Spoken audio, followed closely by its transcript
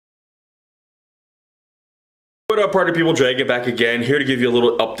What up, party people? DREAGEN back again, here to give you a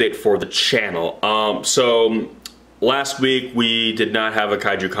little update for the channel. So last week we did not have a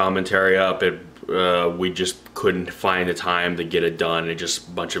kaiju commentary up. We just couldn't find the time to get it done. It just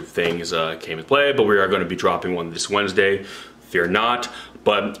a bunch of things came into play, but we are going to be dropping one this Wednesday. Fear not.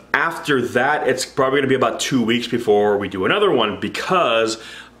 But after that, it's probably going to be about 2 weeks before we do another one because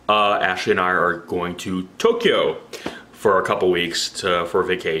Ashley and I are going to Tokyo for a couple weeks for a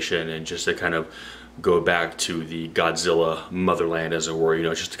vacation and just to kind of go back to the Godzilla motherland, as it were, you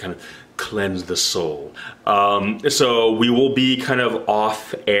know, just to kind of cleanse the soul. So we will be kind of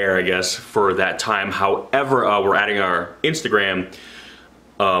off air, I guess, for that time. However, we're adding our Instagram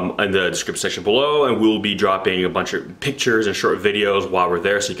in the description section below, and we'll be dropping a bunch of pictures and short videos while we're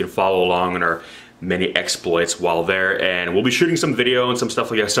there, so you can follow along in our many exploits while there. And we'll be shooting some video and some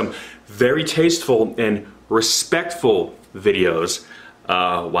stuff like that, some very tasteful and respectful videos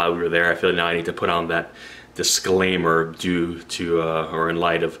while we were there. I feel now I need to put on that disclaimer due to or in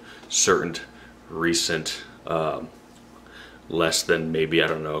light of certain recent less than maybe, I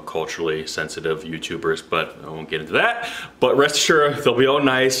don't know, culturally sensitive YouTubers, but I won't get into that. But rest assured, they'll be all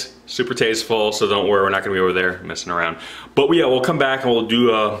nice, super tasteful, so don't worry, we're not gonna be over there messing around. But yeah, we'll come back and we'll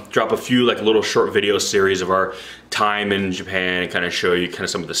do drop a few like little short video series of our time in Japan and kind of show you kind of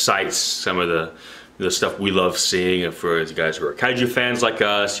some of the sights, some of the stuff we love seeing. And for you guys who are kaiju fans like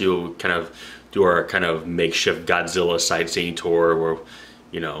us, you'll kind of do our kind of makeshift Godzilla sightseeing tour where,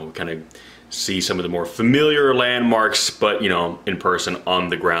 you know, kind of see some of the more familiar landmarks, but, you know, in person on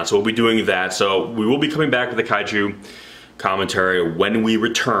the ground. So we'll be doing that. So we will be coming back with the kaiju commentary when we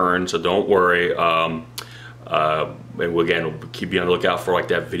return, so don't worry. And we'll keep you on the lookout for like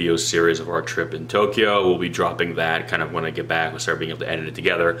that video series of our trip in Tokyo. We'll be dropping that kind of when I get back. We'll start being able to edit it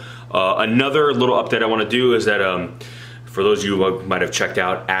together. Another little update I want to do is that for those of you who might have checked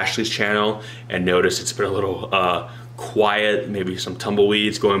out Ashley's channel and noticed it's been a little quiet, maybe some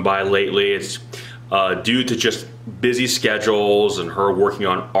tumbleweeds going by lately. It's due to just busy schedules and her working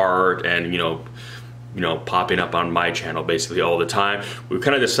on art and, you know, popping up on my channel basically all the time. We've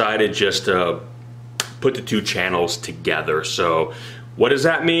kind of decided just to put the two channels together. So what does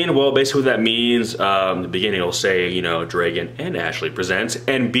that mean? Well, basically what that means, in the beginning it'll say, you know, DREAGEN and Ashley presents,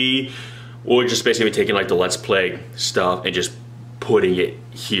 and B, we'll just basically be taking like the Let's Play stuff and just putting it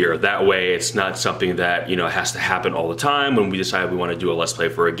here. That way it's not something that, you know, has to happen all the time. When we decide we want to do a Let's Play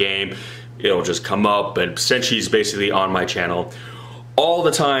for a game, it'll just come up, and since she's basically on my channel all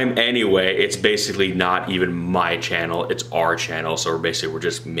the time anyway, it's basically not even my channel, it's our channel. So we're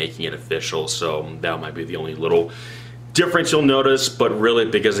just making it official. So that might be the only little difference you'll notice, but really,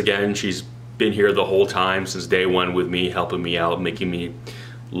 because again, she's been here the whole time since day one with me, helping me out, making me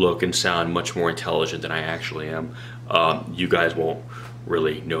look and sound much more intelligent than I actually am. You guys won't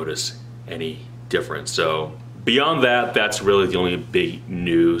really notice any difference. So beyond that, that's really the only big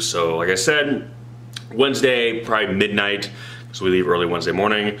news. So like I said, Wednesday, probably midnight, so we leave early Wednesday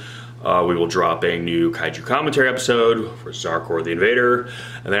morning. We will drop a new kaiju commentary episode for Zarkor the Invader,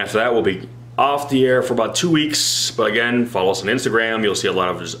 and then after that we'll be off the air for about 2 weeks. But again, follow us on Instagram. You'll see a lot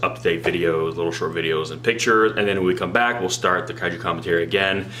of just update videos, little short videos and pictures, and then when we come back, we'll start the kaiju commentary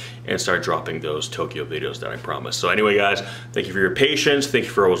again and start dropping those Tokyo videos that I promised. So anyway, guys, thank you for your patience. Thank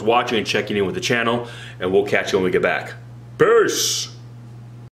you for always watching and checking in with the channel, and we'll catch you when we get back. Peace!